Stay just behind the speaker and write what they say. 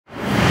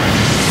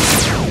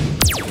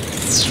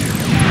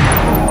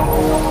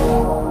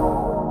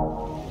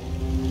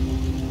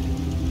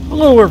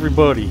Hello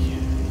everybody,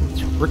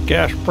 it's Rick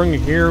Ashbringer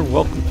here.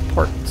 Welcome to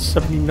part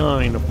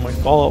 79 of my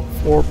Fallout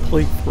 4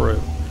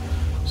 playthrough.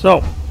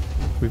 So,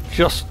 we've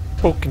just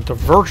spoken to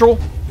Virgil,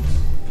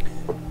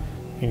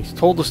 and he's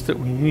told us that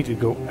we need to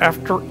go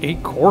after a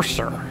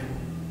courser.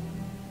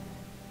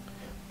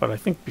 But I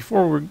think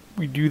before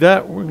we do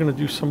that, we're going to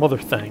do some other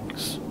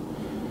things.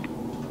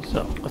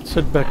 So, let's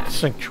head back to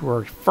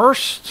Sanctuary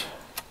first.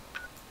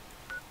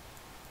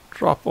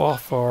 Drop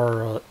off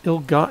our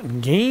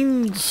ill-gotten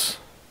gains.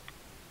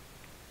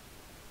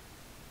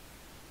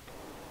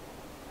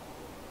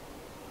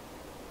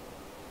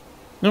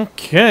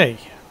 Okay,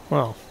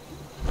 well,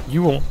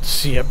 you won't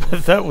see it,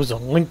 but that was a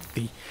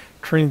lengthy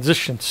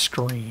transition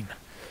screen.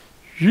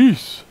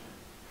 Jeez.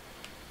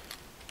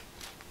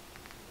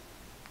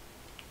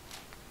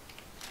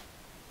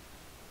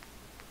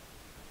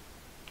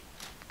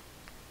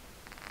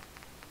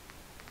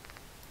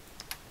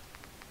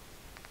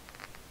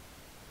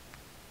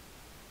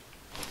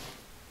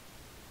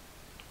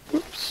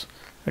 Oops.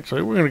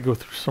 Actually, we're going to go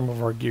through some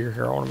of our gear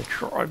here. I want to make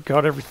sure I've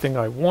got everything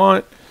I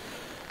want.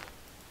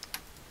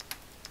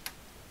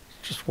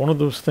 Just one of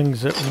those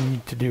things that we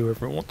need to do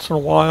every once in a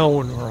while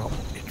when we're out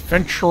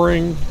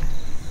adventuring.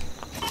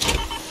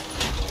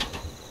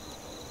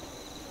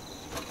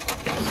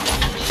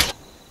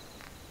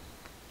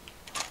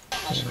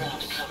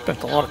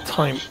 Spent a lot of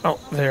time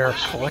out there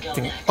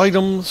collecting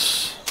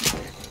items.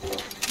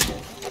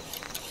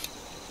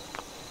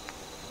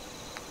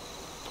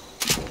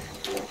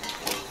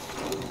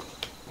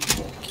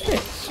 Okay,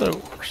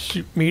 so our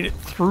suit made it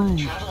through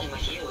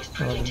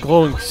the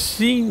glowing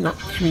sea, not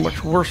too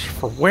much worse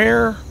for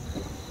wear.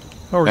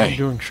 How are you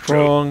doing,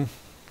 Strong?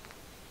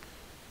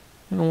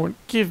 You know what?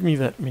 Give me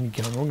that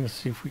minigun. We're going to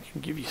see if we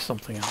can give you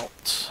something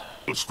else.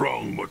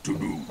 Strong, what to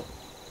do?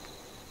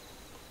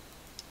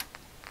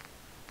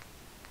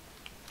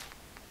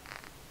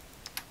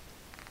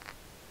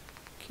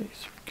 Okay,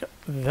 so we got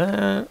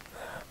that.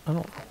 I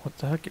don't know what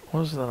the heck it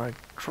was that I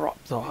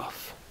dropped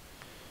off.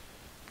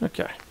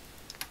 Okay.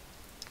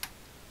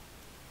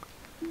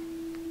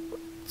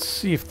 Let's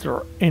see if there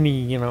are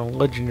any,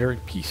 legendary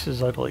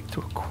pieces I'd like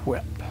to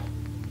equip.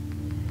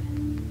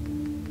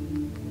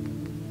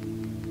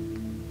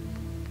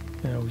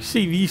 We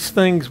see these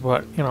things,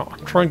 but,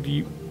 I'm trying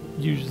to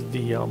use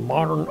the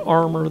modern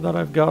armor that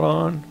I've got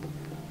on.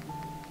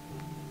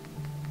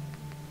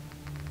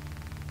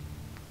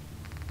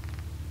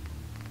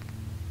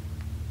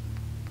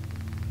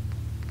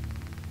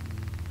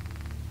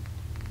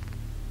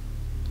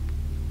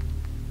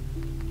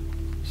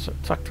 So,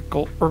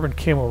 tactical urban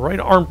camo right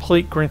arm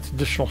plate grants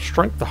additional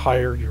strength to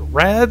higher your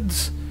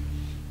rads.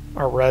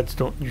 Our rads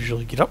don't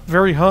usually get up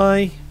very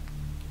high.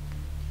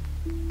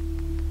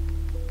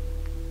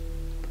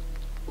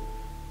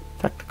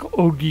 Tactical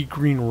OD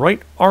green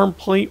right arm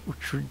plate,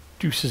 which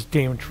reduces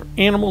damage for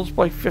animals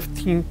by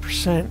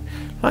 15%.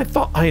 I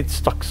thought I had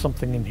stuck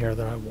something in here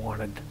that I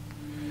wanted.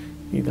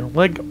 Either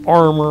leg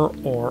armor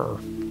or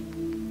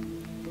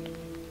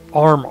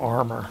arm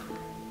armor.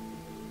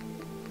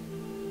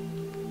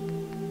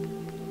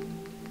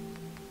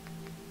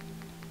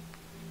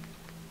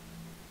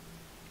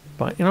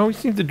 But, we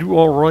seem to do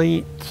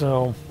alright,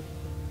 so...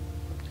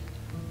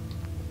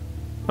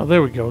 Oh,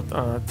 there we go.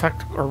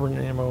 Tactical urban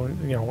ammo,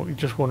 we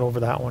just went over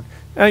that one.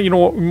 You know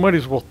what, we might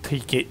as well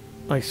take it,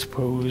 I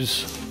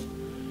suppose.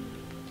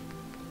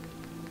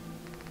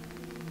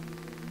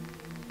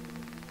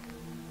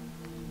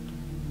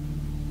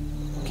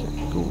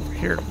 Okay, go over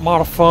here to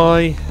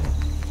modify.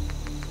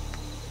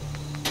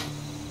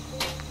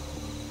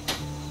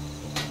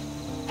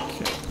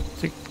 Okay,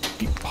 take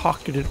deep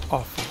pocketed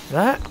off of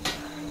that.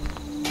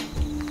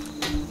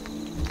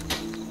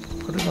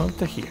 Put it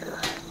onto here.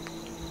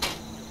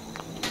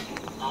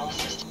 All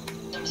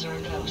systems are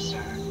go,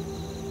 sir.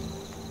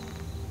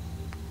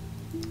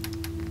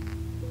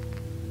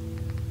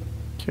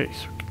 Okay,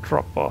 so we can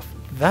drop off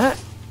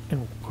that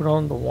and put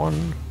on the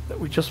one that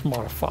we just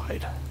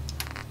modified.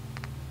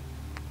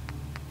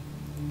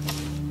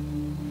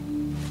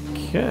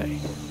 Okay,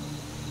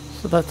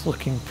 so that's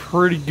looking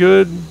pretty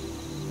good.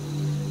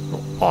 A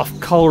little off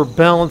color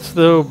balance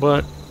though,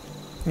 but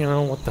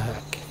what the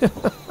heck.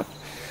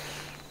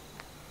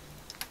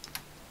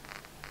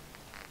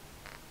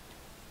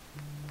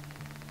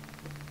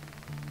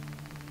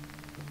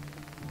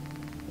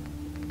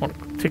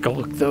 Take a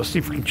look though, see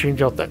if we can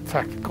change out that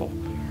tactical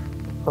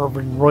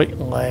urban right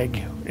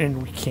leg,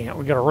 and we can't.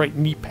 We got a right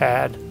knee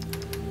pad.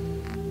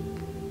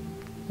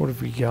 What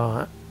have we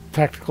got?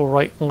 Tactical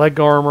right leg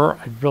armor.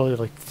 I'd really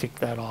like to take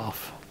that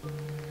off.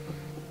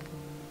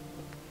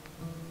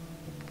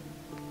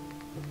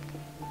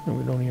 And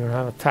we don't even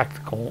have a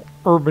tactical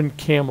urban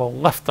camo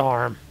left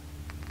arm.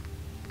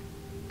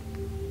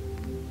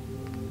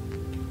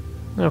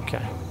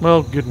 Okay,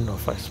 well, good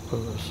enough, I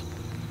suppose.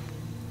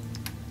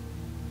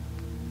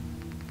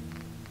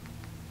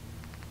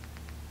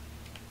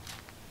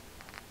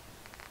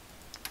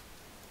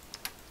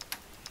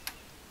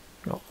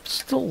 Well,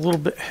 still a little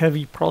bit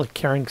heavy, probably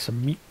carrying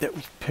some meat that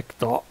we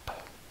picked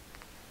up.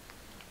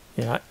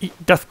 Yeah, eat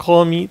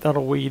Deathclaw meat,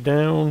 that'll weigh you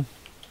down.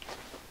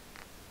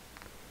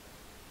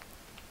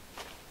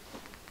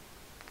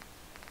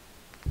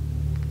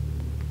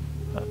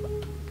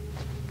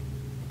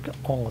 Got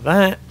all of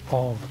that,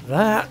 all of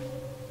that.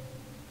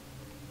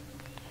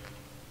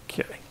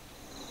 Okay.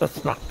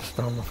 Let's knock this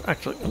down.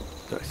 Actually,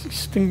 did I see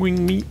stingwing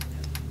meat?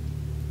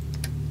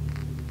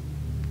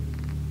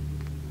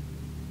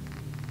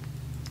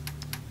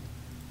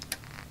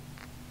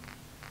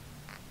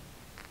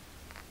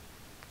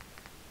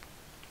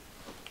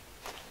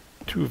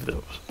 Two of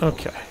those.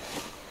 Okay.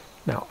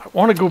 Now, I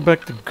want to go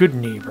back to Good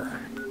Neighbor.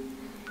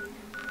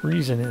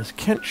 Reason is,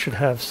 Kent should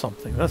have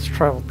something. Let's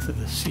travel to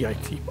the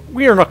CIT. But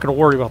we are not going to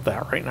worry about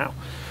that right now.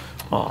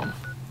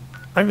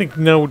 I think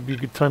now would be a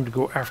good time to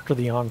go after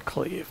the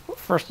Enclave. But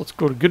first, let's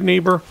go to Good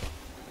Neighbor.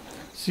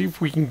 See if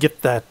we can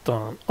get that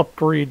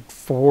upgrade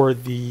for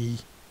the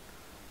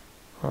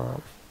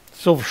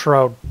Silver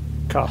Shroud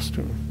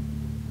costume.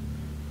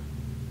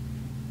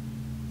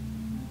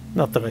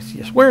 Not that I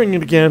see us wearing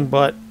it again,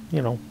 but,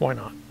 you know, why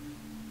not?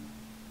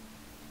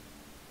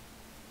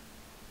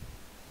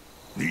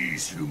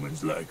 These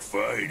humans like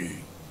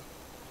fighting.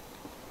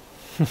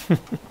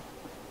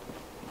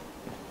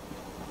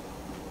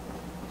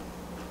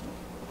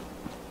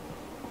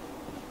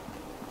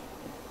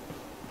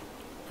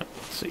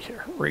 Let's see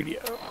here. Radio.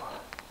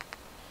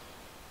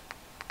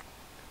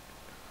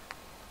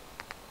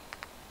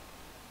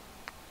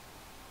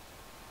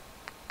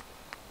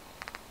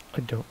 I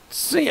don't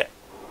see it.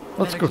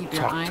 Let's go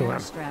talk to him.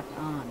 Strapped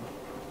on.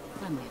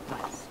 Friendly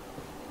advice.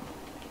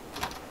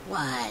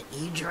 What,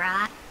 you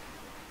dry?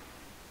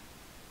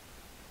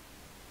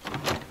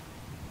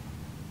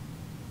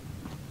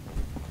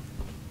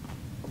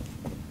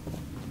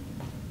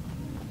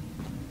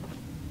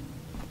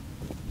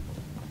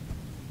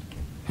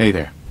 Hey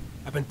there.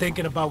 I've been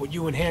thinking about what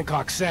you and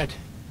Hancock said.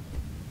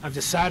 I've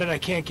decided I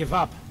can't give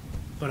up,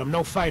 but I'm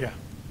no fighter.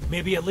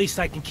 Maybe at least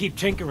I can keep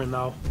tinkering,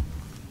 though.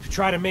 To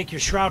try to make your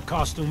shroud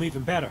costume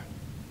even better.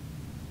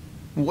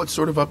 What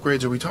sort of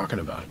upgrades are we talking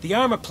about? The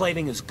armor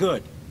plating is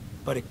good,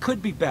 but it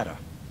could be better.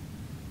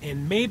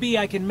 And maybe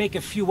I can make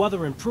a few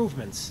other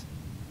improvements.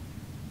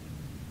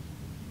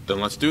 Then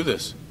let's do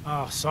this.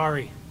 Oh,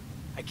 sorry.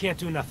 I can't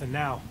do nothing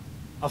now.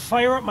 I'll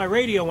fire up my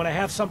radio when I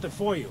have something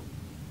for you.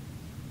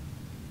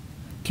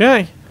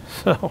 Okay,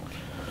 so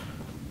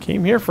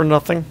came here for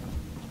nothing.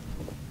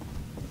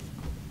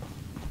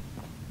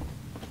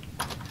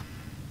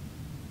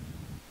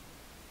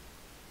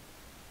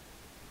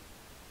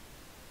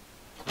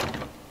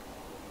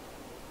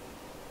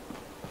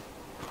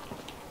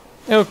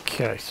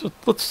 Okay, so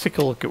let's take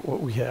a look at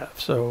what we have.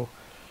 So,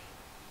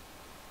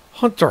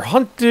 Hunter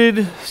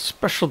hunted,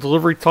 special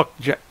delivery, talk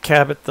to Jack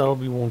Cabot, that'll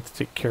be one to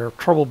take care of.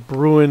 Trouble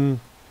brewing,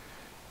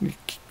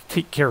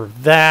 take care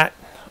of that.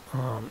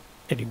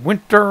 Eddie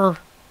Winter,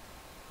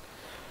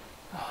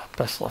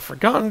 best left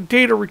forgotten,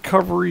 data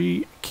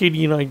recovery,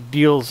 Acadian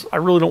ideals. I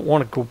really don't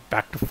want to go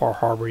back to Far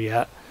Harbor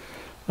yet.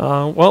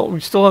 Well,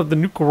 we still have the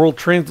Nuka World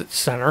Transit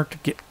Center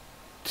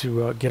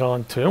to get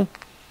on to.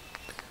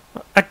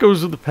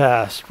 Echoes of the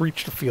Past,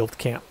 reach the field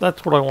camp.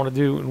 That's what I want to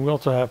do. And we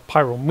also have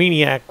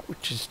Pyromaniac,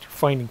 which is to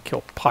find and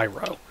kill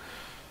Pyro.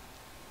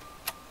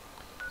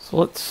 So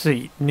let's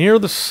see. Near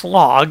the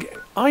Slog.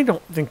 I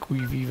don't think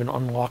we've even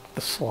unlocked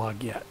the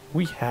Slog yet.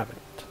 We haven't.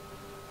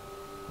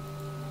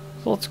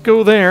 So let's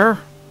go there.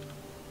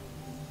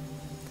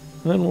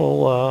 And then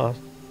we'll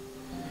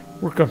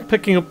work on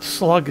picking up the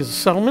Slog as a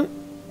settlement.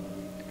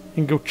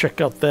 And go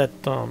check out that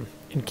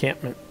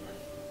encampment.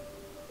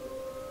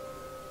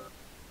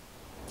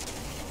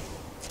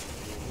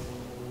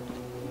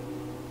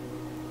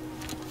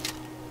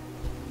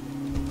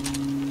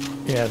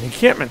 Yeah, the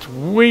encampment's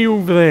way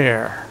over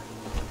there.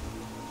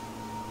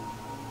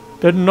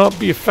 Better not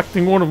be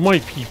affecting one of my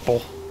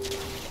people.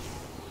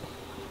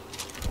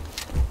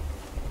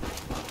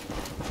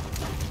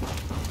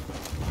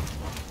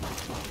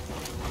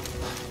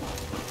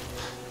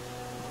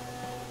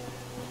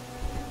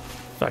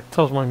 In fact,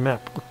 how's my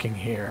map looking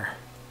here?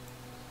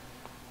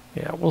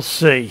 Yeah, we'll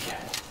see.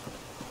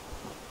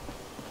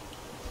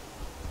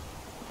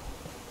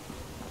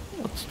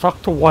 Let's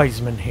talk to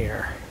Wiseman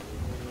here.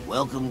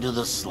 Welcome to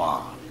the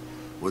Slog.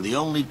 We're the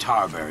only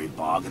tarberry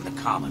bog in the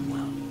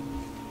Commonwealth.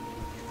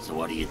 So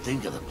what do you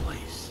think of the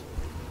place?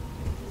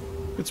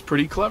 It's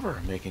pretty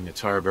clever, making a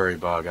tarberry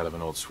bog out of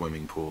an old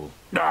swimming pool.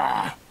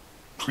 Ah,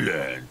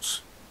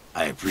 plants.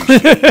 I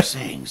appreciate you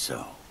saying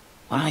so.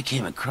 When I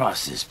came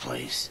across this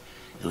place,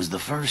 it was the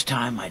first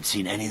time I'd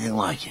seen anything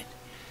like it.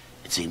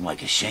 It seemed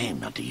like a shame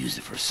not to use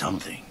it for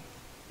something.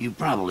 You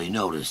probably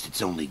noticed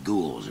it's only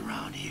ghouls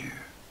around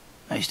here.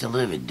 I used to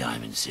live in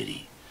Diamond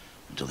City,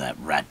 until that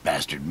rat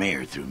bastard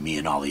mayor threw me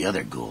and all the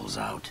other ghouls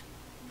out.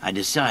 I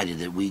decided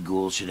that we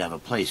ghouls should have a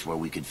place where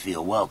we could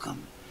feel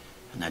welcome,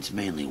 and that's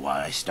mainly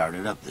why I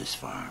started up this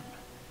farm.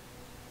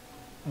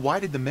 Why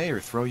did the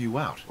mayor throw you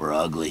out? We're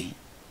ugly.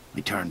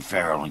 We turn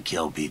feral and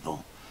kill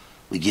people.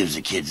 We gives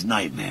the kids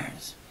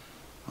nightmares.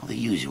 All the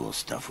usual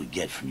stuff we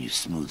get from you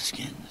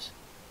smoothskins.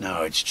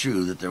 Now, it's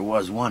true that there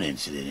was one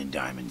incident in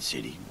Diamond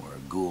City where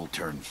a ghoul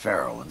turned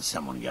feral and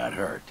someone got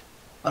hurt.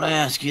 But I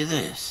ask you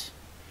this.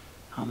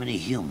 How many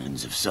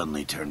humans have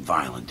suddenly turned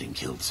violent and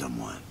killed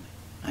someone?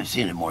 I've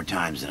seen it more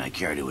times than I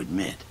care to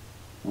admit.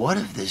 What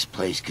if this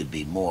place could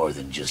be more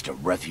than just a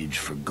refuge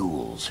for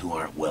ghouls who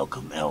aren't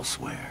welcome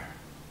elsewhere?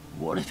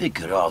 What if it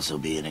could also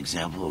be an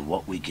example of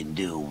what we can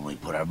do when we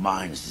put our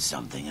minds to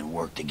something and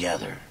work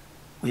together?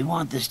 We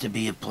want this to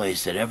be a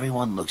place that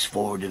everyone looks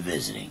forward to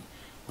visiting,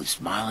 with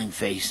smiling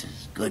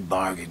faces, good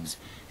bargains,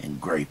 and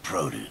great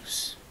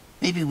produce.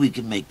 Maybe we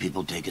can make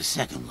people take a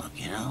second look,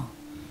 you know?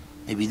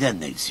 Maybe then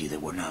they'd see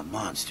that we're not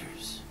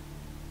monsters.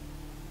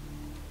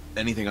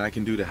 Anything I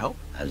can do to help?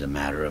 As a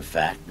matter of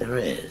fact, there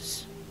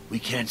is. We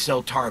can't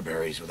sell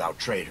tarberries without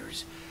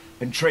traders,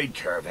 and trade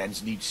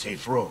caravans need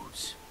safe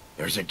roads.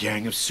 There's a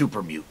gang of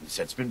super mutants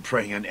that's been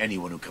preying on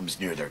anyone who comes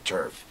near their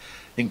turf,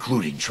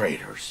 including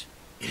traders.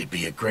 It'd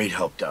be a great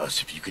help to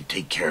us if you could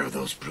take care of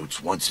those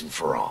brutes once and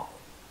for all.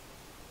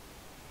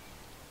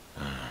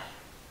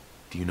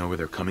 Do you know where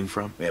they're coming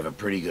from? We have a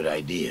pretty good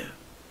idea.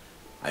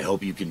 I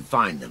hope you can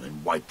find them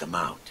and wipe them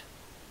out.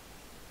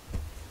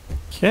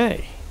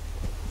 Okay.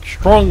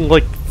 Strong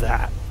like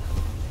that.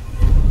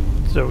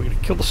 So we're gonna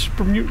kill the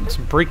super mutants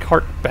and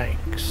Breakheart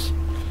Banks.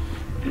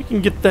 We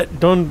can get that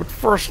done, but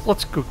first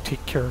let's go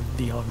take care of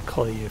the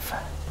Enclave.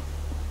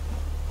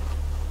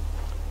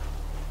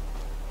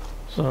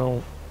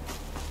 So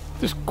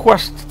this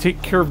quest to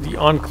take care of the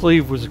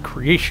Enclave was a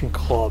Creation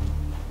Club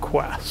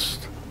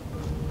quest.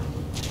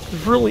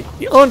 Because really,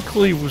 the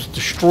Enclave was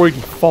destroyed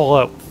in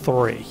Fallout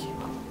 3. So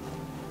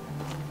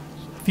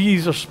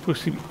these are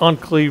supposed to be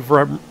Enclave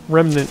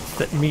remnants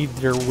that made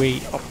their way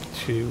up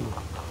to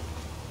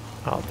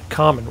the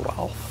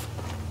Commonwealth.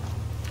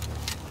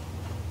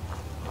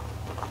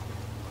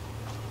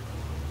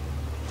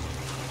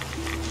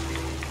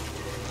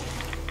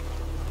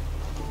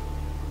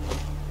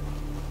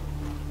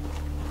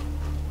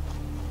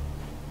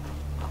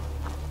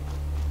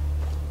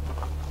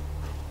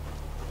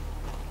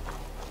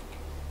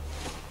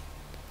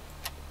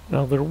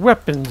 Now their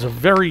weapons are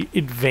very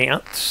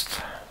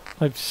advanced.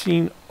 I've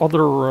seen other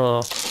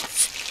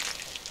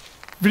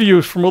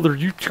videos from other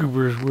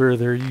YouTubers where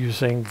they're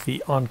using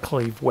the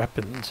Enclave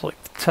weapons,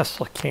 like the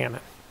Tesla cannon.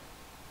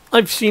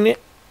 I've seen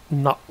it,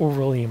 not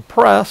overly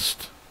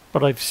impressed,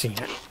 but I've seen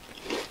it.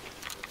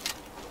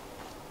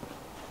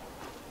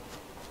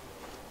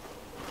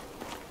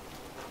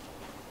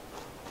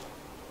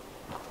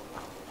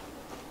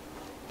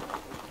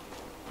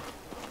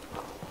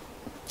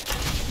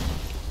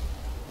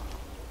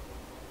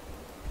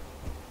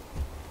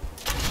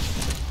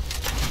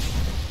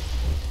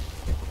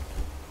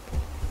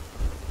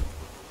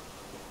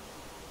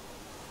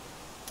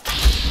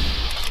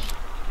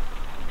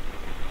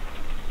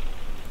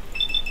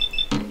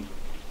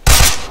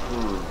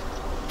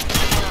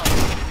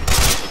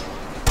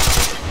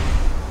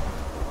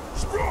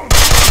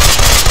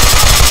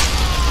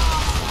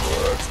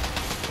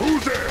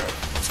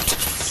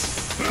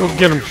 Go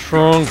get him,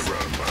 Strong.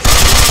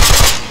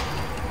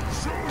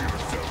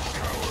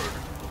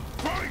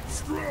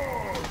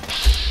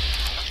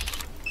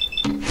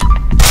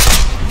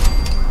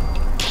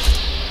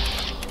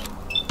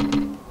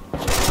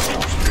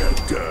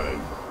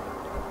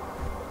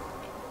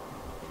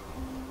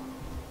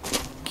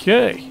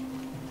 Okay.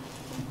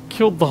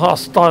 Killed the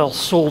hostile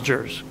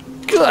soldiers.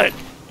 Good.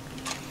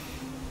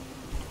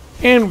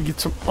 And we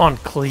get some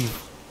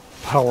Enclave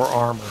power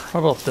armor. How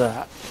about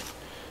that?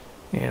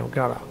 And we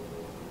got a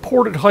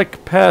ported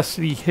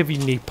high-capacity heavy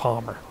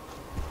napalmer.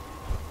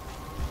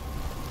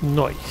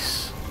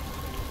 Nice.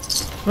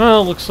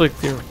 Well, looks like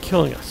they were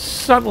killing a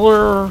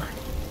settler.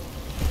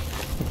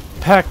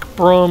 Pack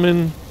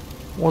Brahmin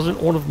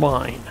wasn't one of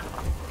mine.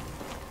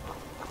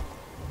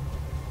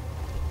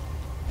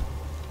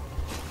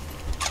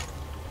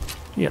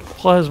 Yeah,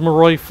 plasma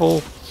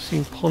rifle.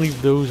 Seen plenty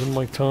of those in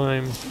my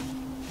time.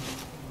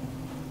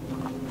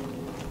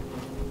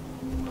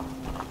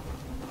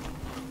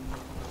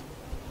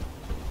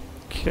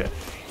 Okay.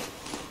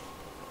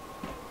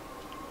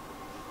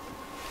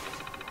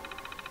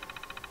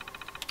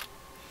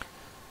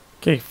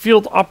 Okay,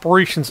 field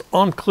operations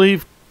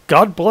Enclave.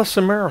 God bless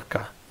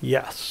America.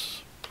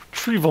 Yes.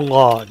 Retrieval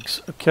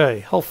logs. Okay,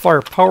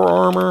 Hellfire power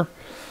armor.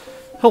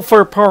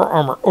 Hellfire power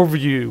armor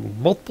overview.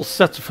 Multiple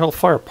sets of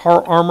Hellfire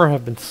power armor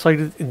have been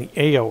sighted in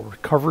the AO.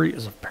 Recovery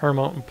is of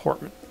paramount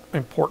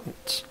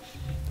importance.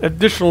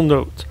 Additional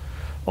notes.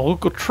 A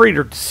local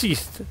trader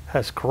deceased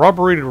has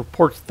corroborated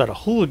reports that a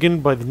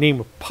hooligan by the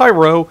name of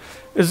Pyro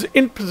is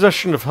in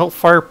possession of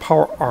Hellfire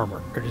power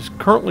armor. It is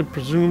currently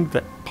presumed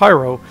that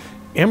Pyro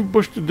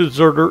ambushed a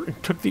deserter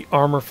and took the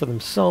armor for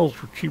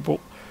themselves. Retrieval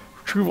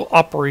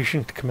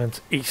operation to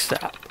commence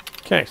ASAP.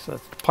 Okay, so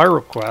that's the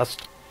Pyro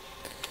quest.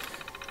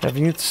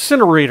 Heavy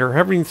Incinerator.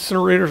 Heavy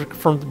Incinerators are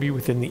confirmed to be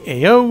within the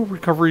AO.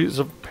 Recovery is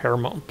of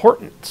paramount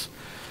importance.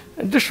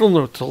 Additional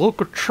notes, a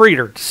local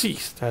trader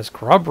deceased has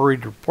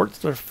corroborated reports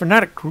that a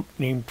fanatic group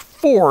named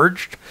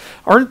Forged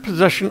are in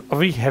possession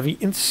of a heavy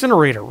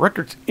incinerator.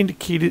 Records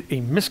indicated a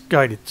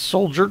misguided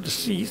soldier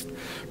deceased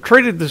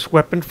traded this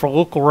weapon for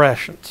local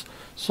rations.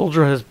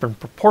 Soldier has been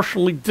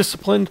proportionally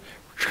disciplined.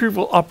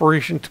 Retrieval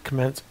operation to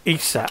commence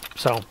ASAP.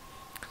 So,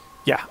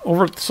 yeah,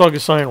 over at the Saga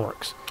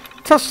Ironworks.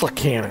 Tesla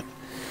cannon.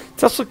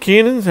 Tesla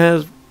cannons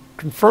has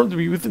confirmed to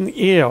be within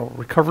the AO.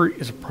 Recovery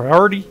is a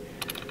priority.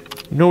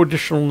 No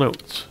additional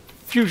notes.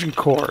 Fusion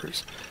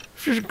cores.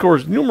 Fusion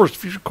cores. Numerous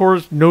fusion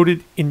cores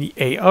noted in the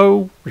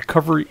AO.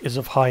 Recovery is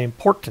of high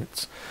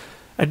importance.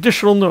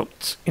 Additional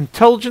notes.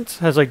 Intelligence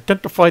has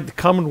identified the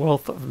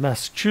Commonwealth of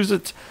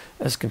Massachusetts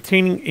as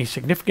containing a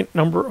significant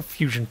number of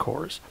fusion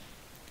cores.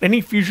 Any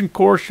fusion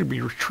core should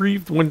be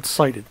retrieved when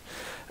sighted.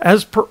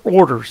 As per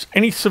orders,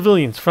 any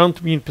civilians found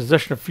to be in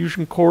possession of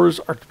fusion cores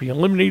are to be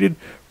eliminated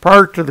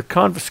prior to the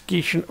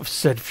confiscation of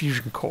said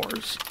fusion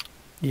cores.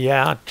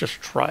 Yeah,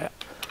 just try it.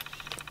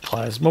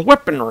 Plasma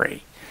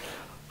weaponry.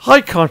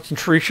 High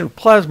concentration of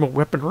plasma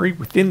weaponry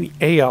within the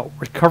AO.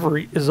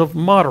 Recovery is of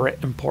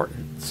moderate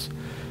importance.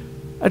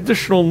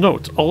 Additional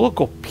notes. A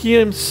local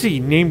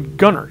PMC named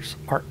Gunners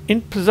are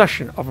in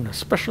possession of an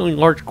especially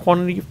large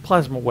quantity of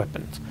plasma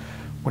weapons.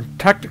 When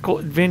tactical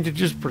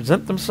advantages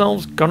present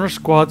themselves, gunner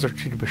squads are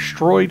to be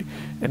destroyed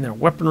and their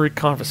weaponry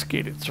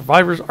confiscated.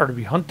 Survivors are to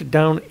be hunted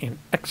down and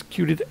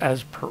executed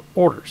as per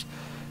orders.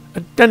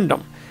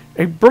 Addendum.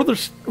 A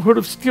Brotherhood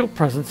of Steel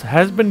presence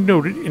has been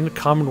noted in the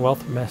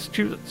Commonwealth of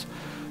Massachusetts.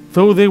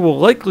 Though they will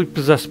likely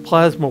possess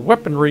plasma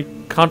weaponry,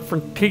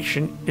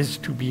 confrontation is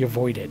to be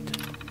avoided.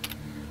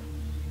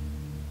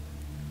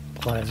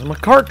 Plasma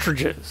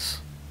cartridges.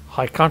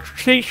 High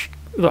concentration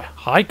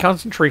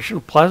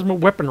of plasma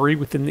weaponry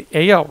within the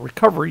AO.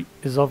 Recovery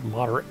is of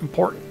moderate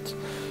importance.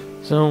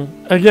 So,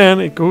 again,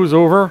 it goes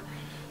over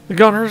the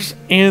Gunners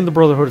and the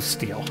Brotherhood of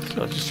Steel.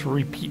 So, it's just a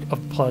repeat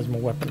of plasma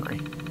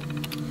weaponry.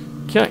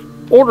 Okay.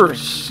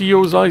 Orders.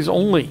 CO's eyes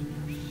only.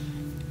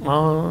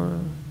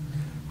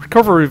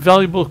 Recovery of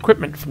valuable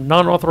equipment from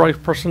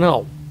non-authorized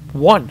personnel.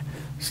 1.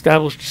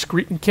 Establish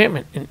discreet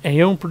encampment and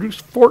AO and produce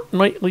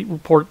fortnightly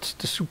reports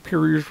to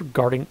superiors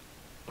regarding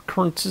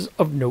occurrences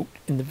of note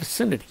in the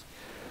vicinity.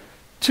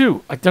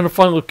 2.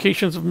 Identify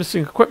locations of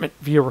missing equipment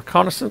via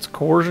reconnaissance,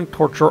 coercion,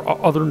 torture,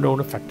 or other known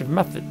effective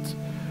methods.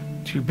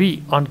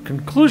 2b. On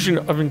conclusion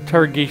of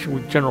interrogation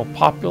with general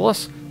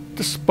populace,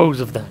 dispose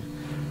of them.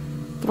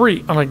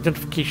 3. On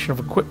identification of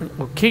equipment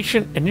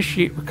location,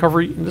 initiate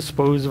recovery and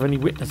dispose of any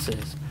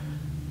witnesses.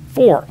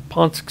 4.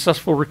 Upon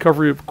successful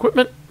recovery of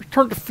equipment,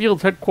 return to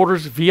field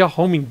headquarters via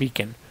homing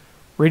beacon.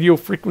 Radio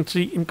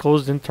frequency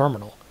enclosed in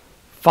terminal.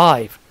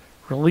 5.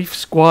 Relief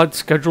squad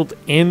scheduled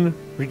in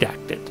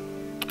redacted.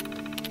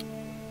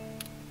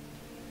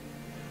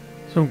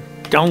 So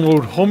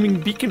download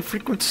homing beacon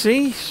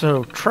frequency.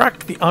 So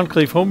track the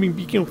Enclave homing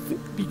beacon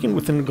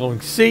within the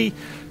glowing sea.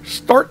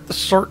 Start the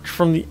search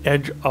from the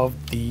edge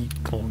of the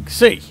glowing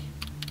sea.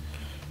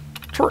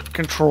 Turret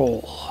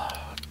control.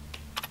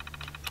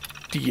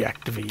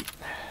 Deactivate.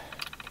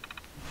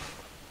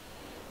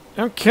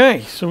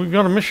 Okay, so we've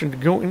got a mission to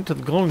go into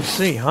the glowing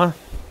sea, huh?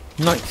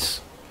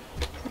 Nice.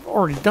 I've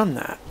already done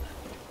that.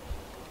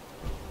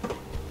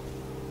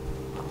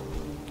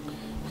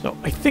 So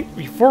I think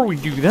before we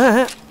do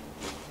that,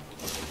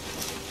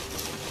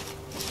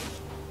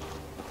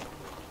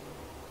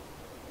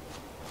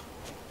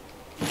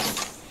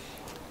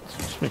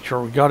 let's make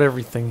sure we got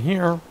everything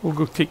here. We'll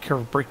go take care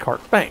of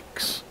Breakheart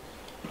Banks.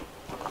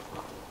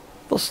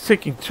 Thus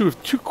taking two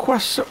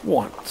quests at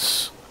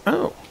once.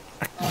 Oh,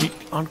 activate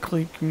the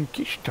Enclave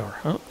communication tower.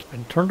 Oh, it's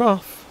been turned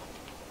off.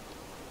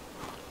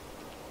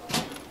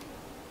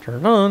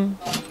 Turned on.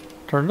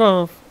 Turned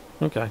off.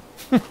 Okay.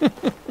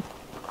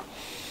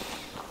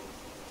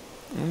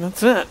 And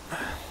that's it.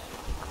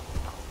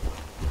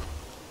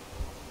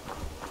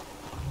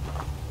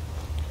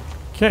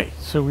 Okay,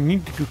 so we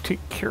need to go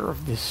take care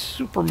of the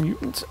Super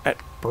Mutants at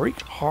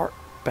Breakheart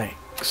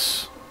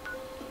Banks.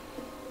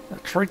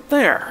 That's right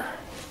there.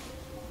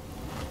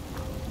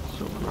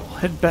 So we'll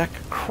head back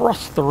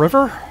across the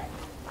river.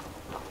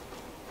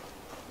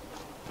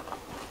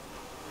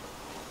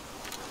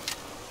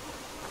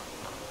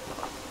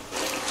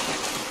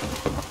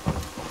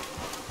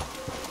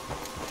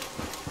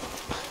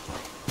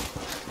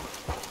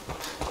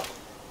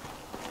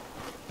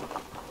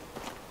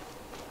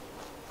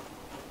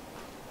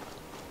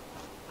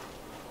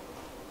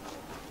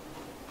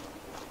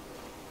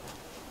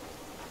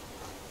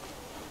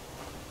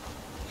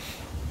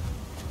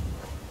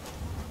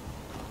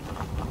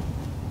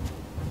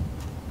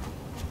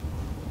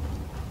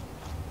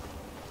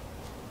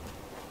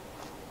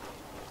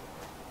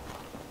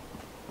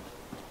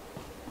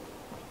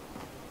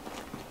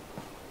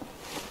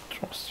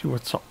 See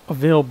what's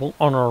available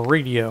on our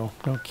radio.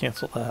 Don't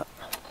cancel that.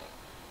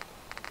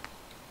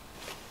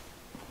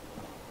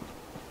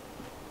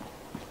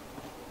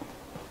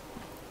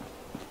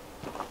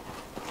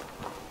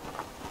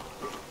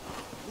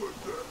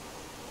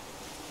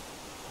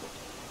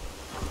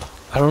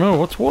 I don't know.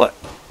 What's what? I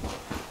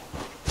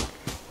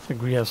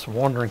think we have some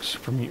wandering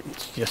super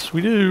mutants. Yes,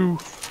 we do.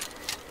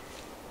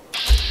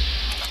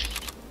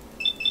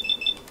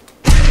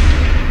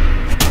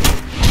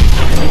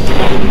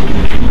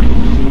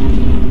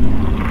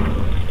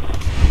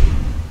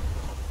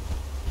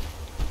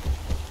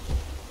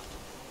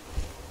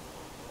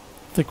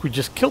 I think we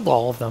just killed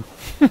all of them.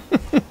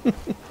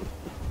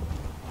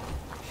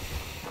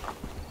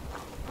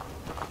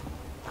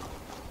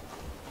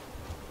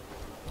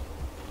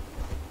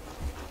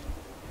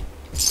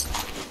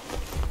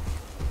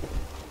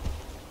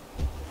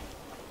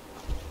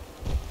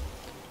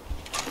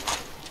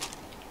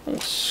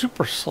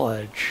 super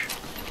sledge.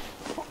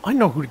 I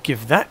know who to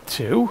give that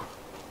to.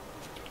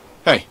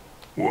 Hey.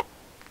 What?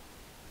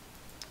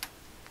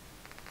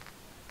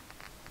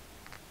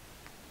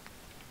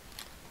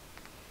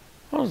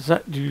 How does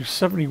that do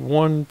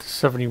 71 to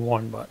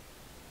 71, but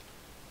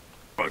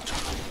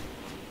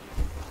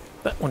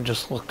that one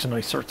just looks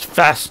nicer. It's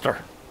faster.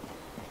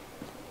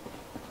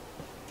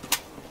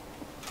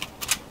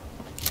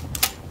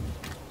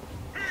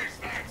 Is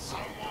that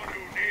someone who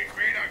needs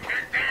me to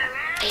kick their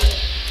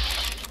ass?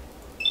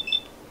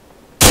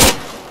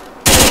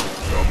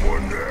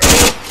 Someone there.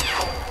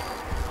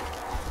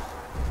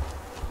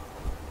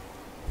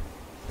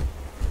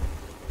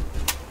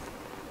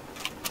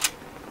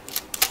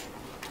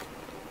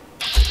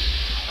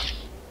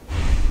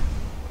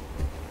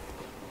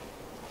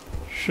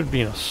 Should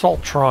be an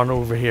assaultron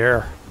over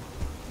here.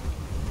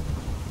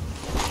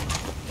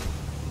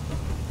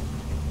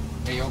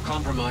 AO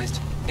compromised.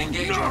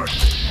 Engaging.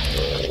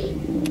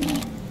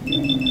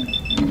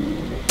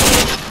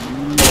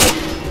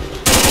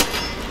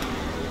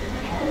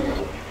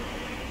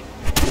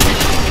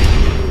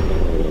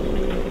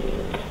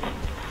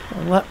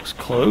 Well, that was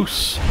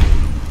close.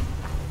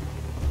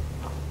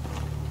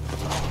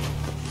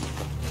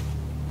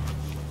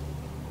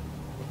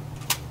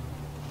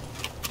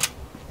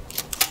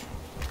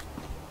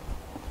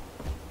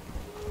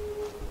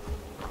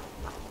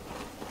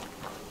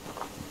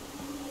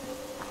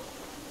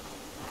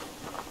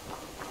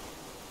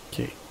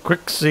 Okay,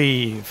 quick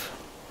save.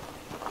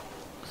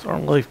 So our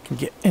life can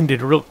get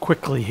ended real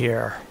quickly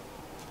here.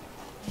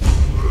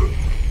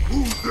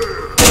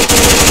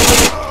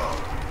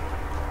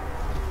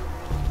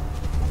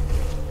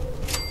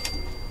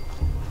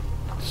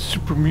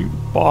 Super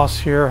Mutant boss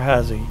here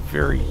has a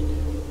very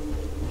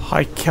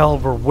high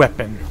caliber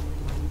weapon.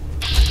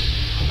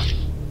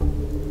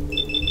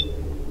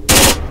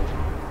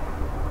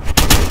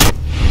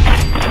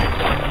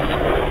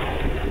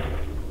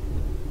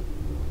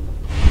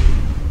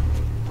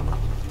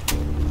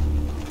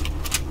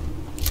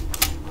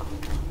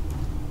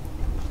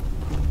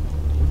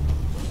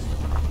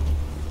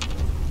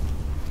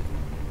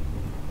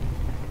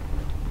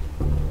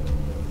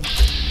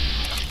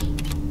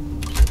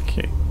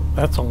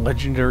 That's a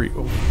legendary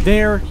over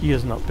there. He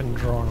has not been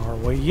drawn our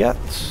way yet.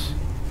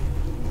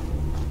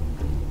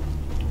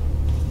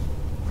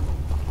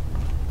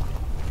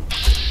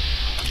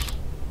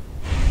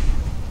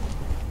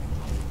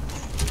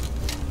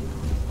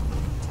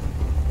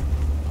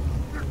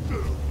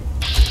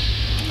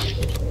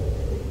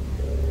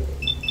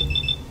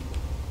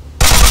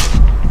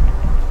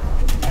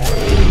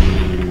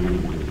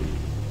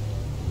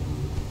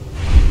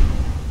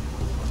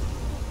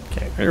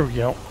 Okay, there we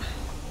go.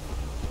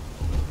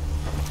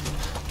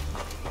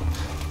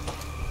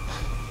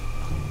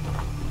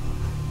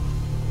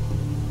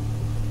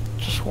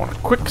 Want a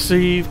quick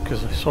save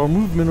because I saw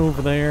movement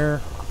over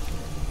there.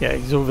 Yeah,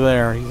 he's over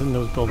there. He's in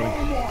those buildings.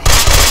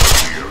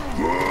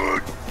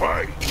 Good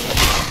fight.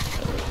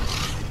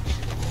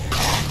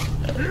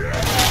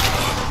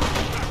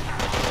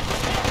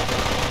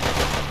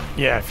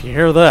 Yeah, if you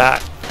hear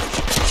that.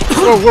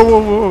 Whoa, whoa,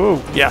 whoa, whoa,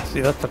 whoa. Yeah,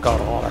 see, that took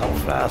out a lot of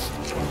health fast.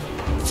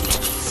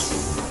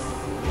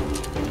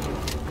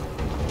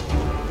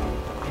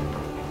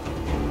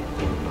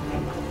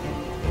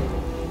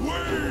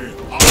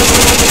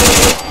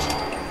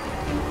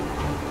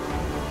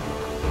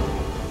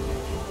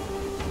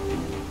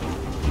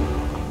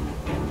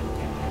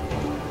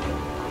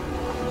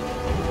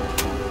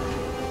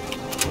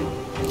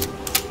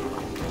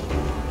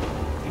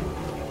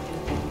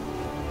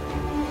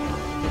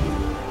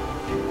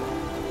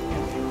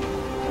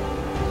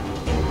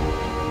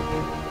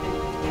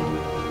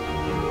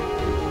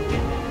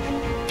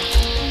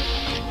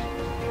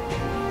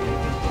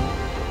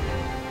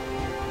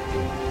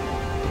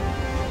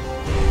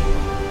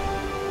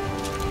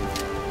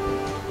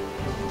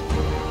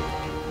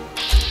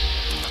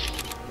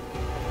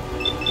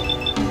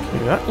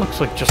 That looks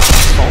like just an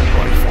assault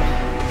rifle.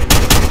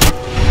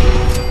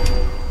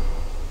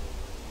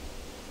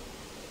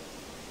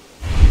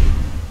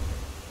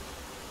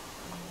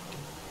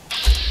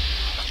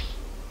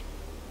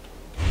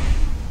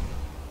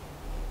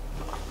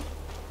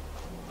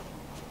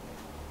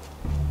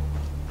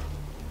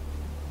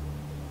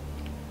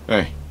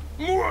 Hey.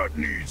 What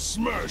needs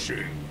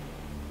smashing?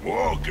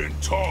 Walk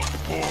and talk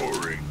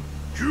boring.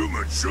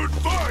 Humans should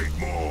fight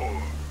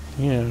more.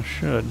 Yeah,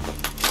 should.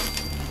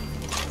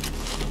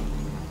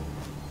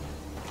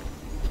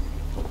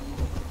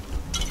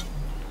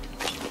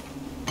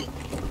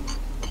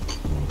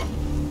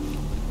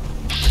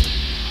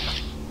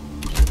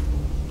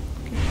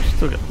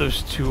 Still got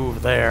those two over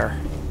there.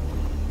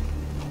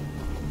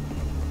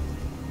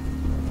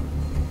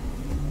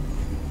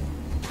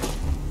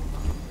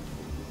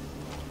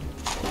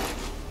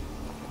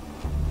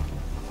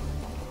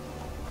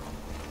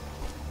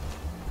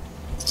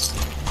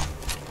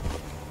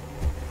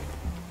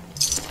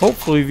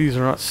 Hopefully these are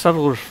not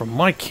settlers from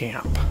my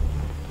camp.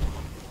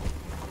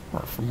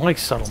 Or from my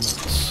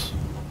settlements.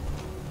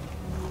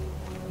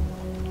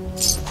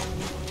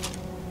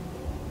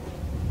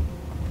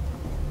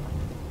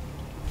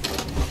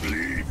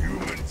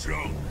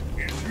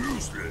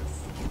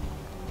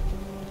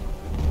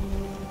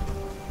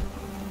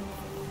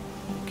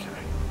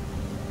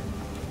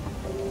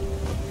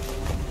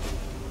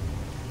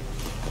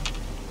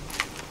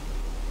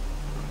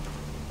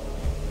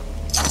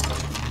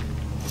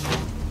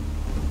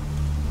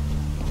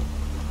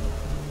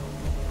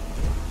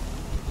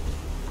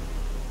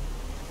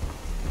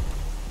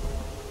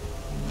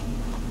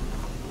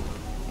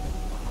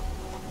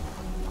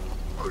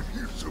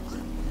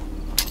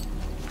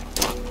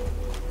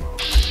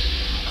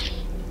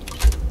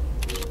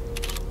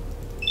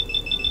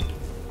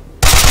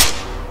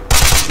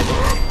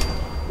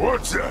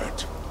 What's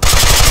that?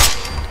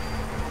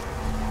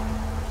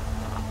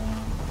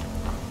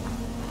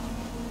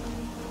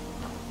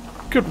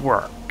 Good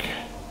work.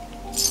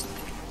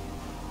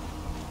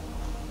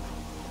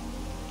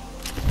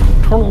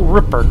 Eternal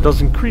Ripper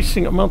does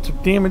increasing amounts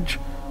of damage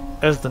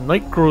as the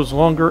night grows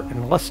longer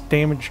and less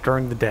damage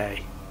during the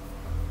day.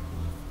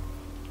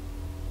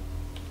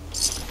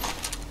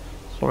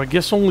 So I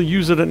guess only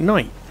use it at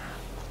night.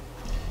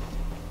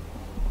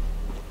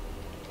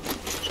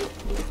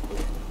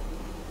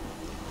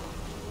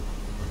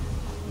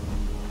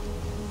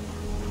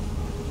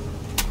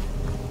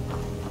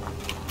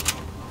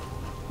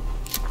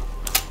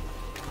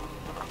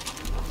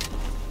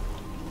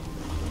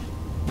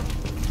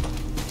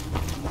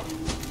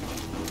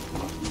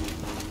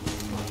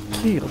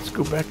 Okay, let's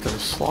go back to the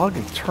Slog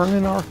and turn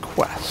in our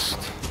quest.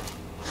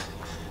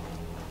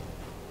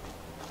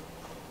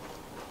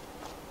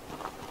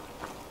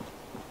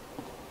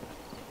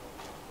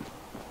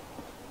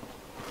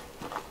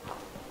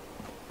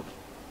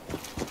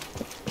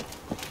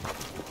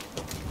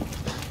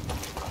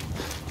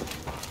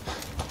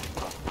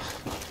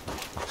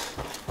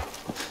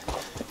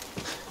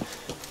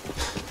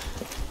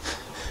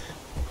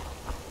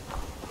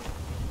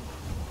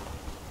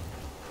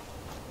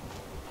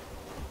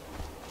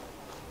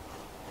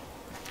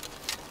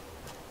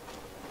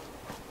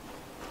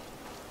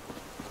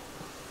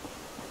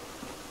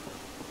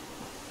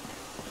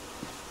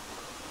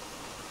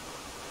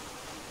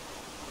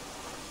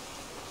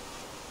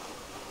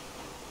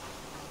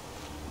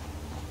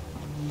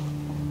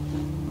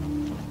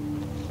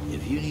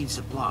 If you need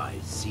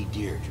supplies, see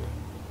Deirdre.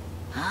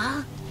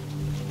 Huh?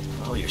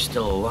 Well, you're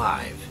still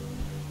alive.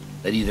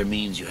 That either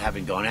means you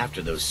haven't gone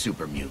after those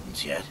super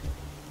mutants yet,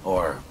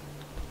 or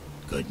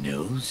good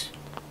news.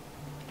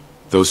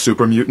 Those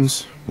super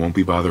mutants won't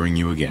be bothering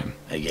you again.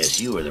 I guess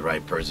you were the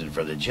right person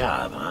for the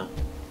job, huh?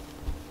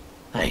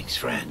 Thanks,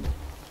 friend.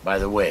 By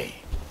the way,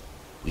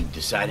 we've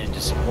decided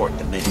to support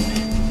the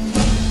Minutemen.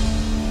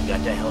 We've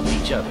got to help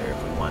each other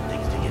if we want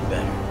things to get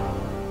better.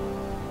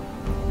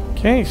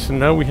 Okay, so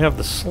now we have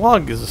the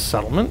Slug as a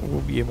settlement. We'll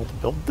be able to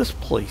build this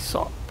place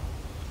up.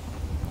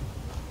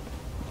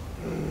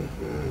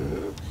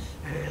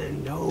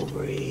 And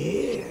over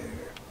here.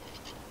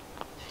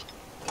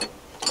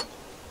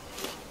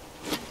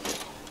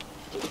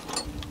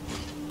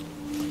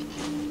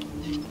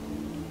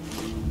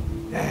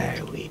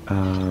 There we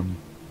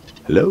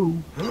Hello?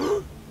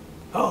 Huh?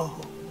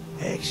 Oh,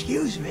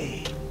 excuse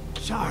me.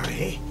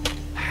 Sorry.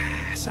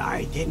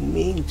 Sorry, didn't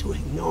mean to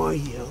ignore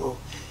you.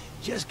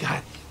 Just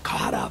got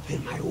caught up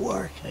in my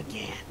work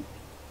again.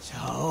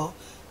 So,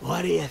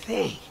 what do you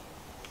think?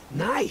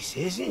 Nice,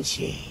 isn't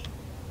she?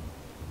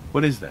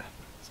 What is that?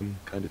 Some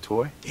kind of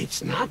toy?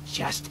 It's not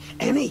just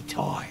any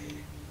toy.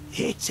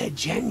 It's a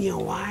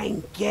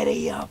genuine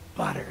Giddy-Up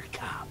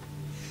Buttercup.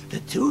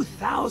 The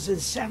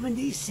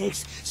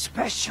 2076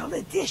 Special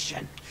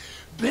Edition.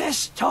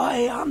 Best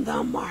toy on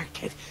the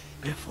market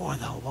before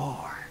the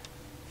war.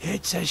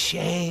 It's a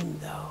shame,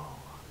 though.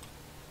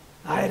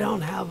 I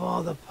don't have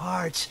all the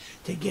parts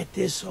to get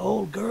this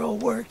old girl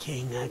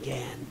working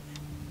again.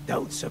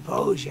 Don't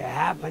suppose you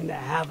happen to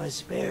have a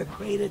spare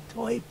crate of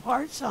toy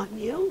parts on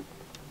you?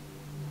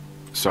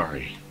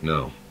 Sorry,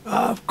 no.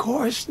 Of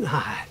course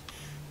not.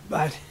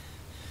 But...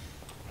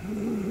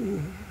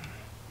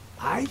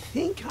 I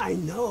think I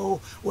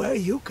know where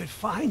you could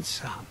find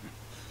some.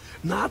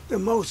 Not the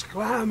most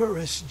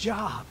glamorous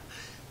job,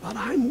 but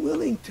I'm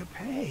willing to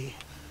pay.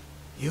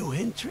 You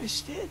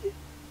interested?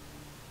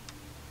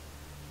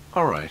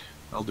 All right,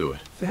 I'll do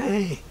it.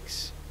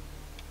 Thanks.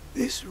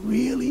 This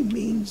really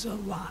means a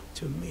lot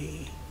to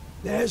me.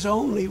 There's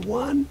only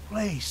one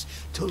place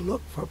to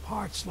look for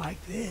parts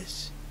like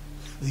this.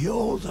 The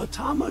old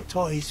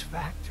Automatoys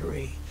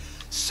factory,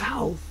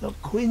 south of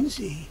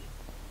Quincy.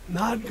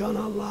 Not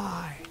gonna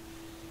lie,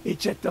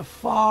 it's at the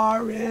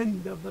far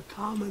end of the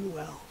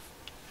Commonwealth.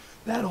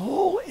 That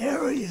whole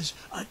area's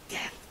a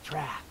death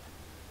trap.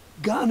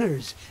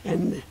 Gunners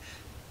and...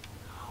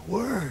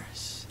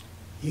 worse.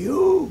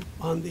 You,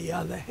 on the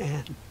other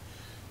hand,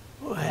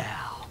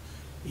 well,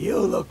 you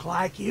look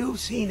like you've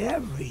seen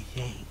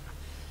everything.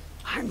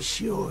 I'm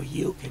sure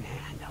you can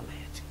handle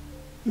it.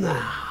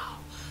 Now,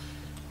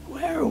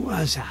 where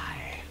was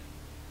I?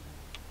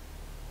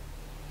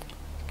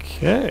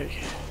 Okay.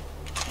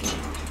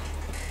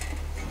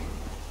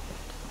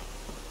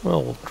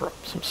 Well, we'll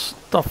drop some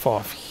stuff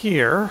off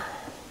here.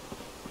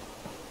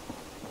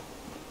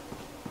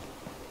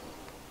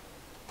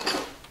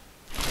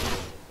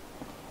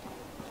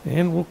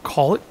 And we'll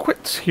call it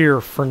quits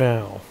here for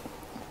now.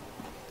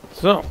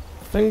 So,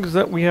 things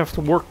that we have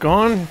to work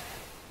on.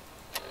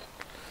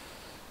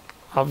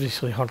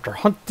 Obviously, Hunter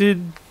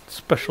Hunted,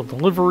 Special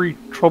Delivery,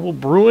 Trouble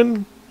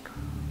Brewing.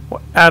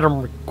 What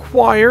Adam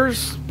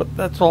requires, but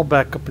that's all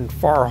back up in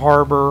Far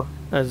Harbor,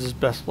 as is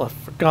best left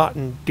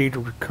forgotten, data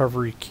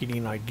recovery,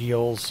 Keating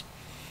ideals.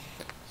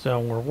 So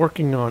we're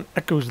working on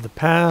Echoes of the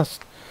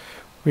Past.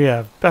 We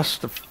have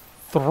Best of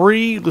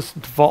 3,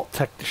 listen to Vault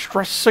Tech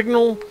Distress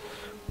Signal.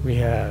 We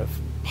have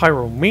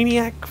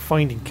Pyromaniac,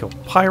 Find and Kill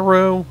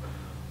Pyro.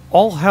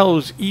 All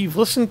Hallows Eve,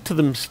 listen to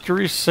the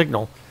mysterious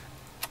signal.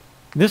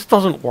 This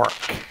doesn't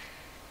work.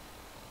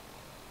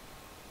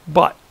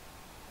 But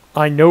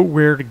I know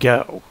where to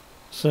go.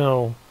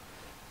 So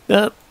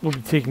that will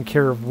be taken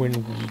care of when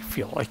we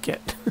feel like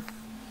it.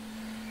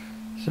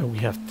 So we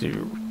have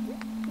to,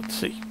 let's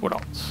see, what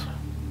else?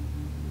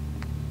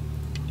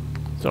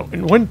 So,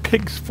 and when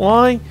pigs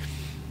fly,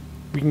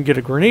 we can get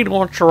a grenade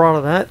launcher out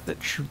of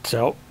that shoots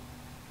out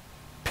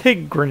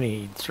pig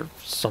grenades of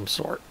some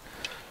sort.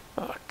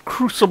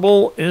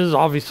 Crucible is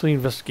obviously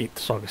investigate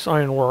the Saugus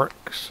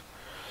Ironworks.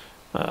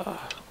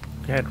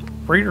 We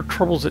had raider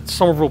troubles at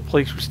Somerville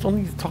Place. We still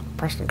need to talk to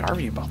Preston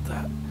Garvey about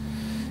that.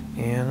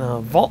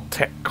 And Vault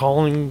Tech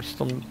calling. We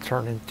still need to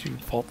turn into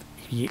Vault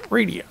 88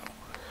 radio.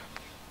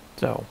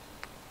 So,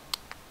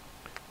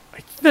 I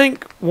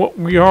think what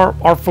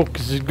our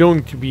focus is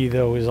going to be,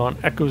 though, is on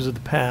Echoes of the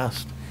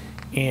Past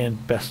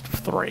and Best of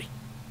 3.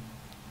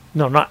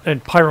 No, not,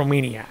 and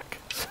Pyromaniac.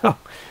 So, I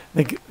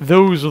think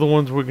those are the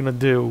ones we're going to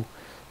do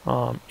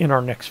in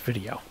our next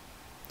video.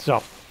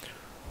 So,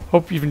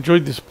 hope you've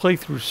enjoyed this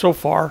playthrough so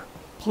far.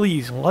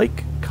 Please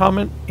like,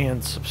 comment,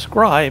 and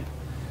subscribe.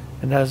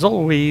 And as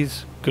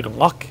always, good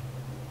luck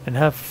and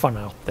have fun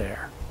out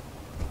there.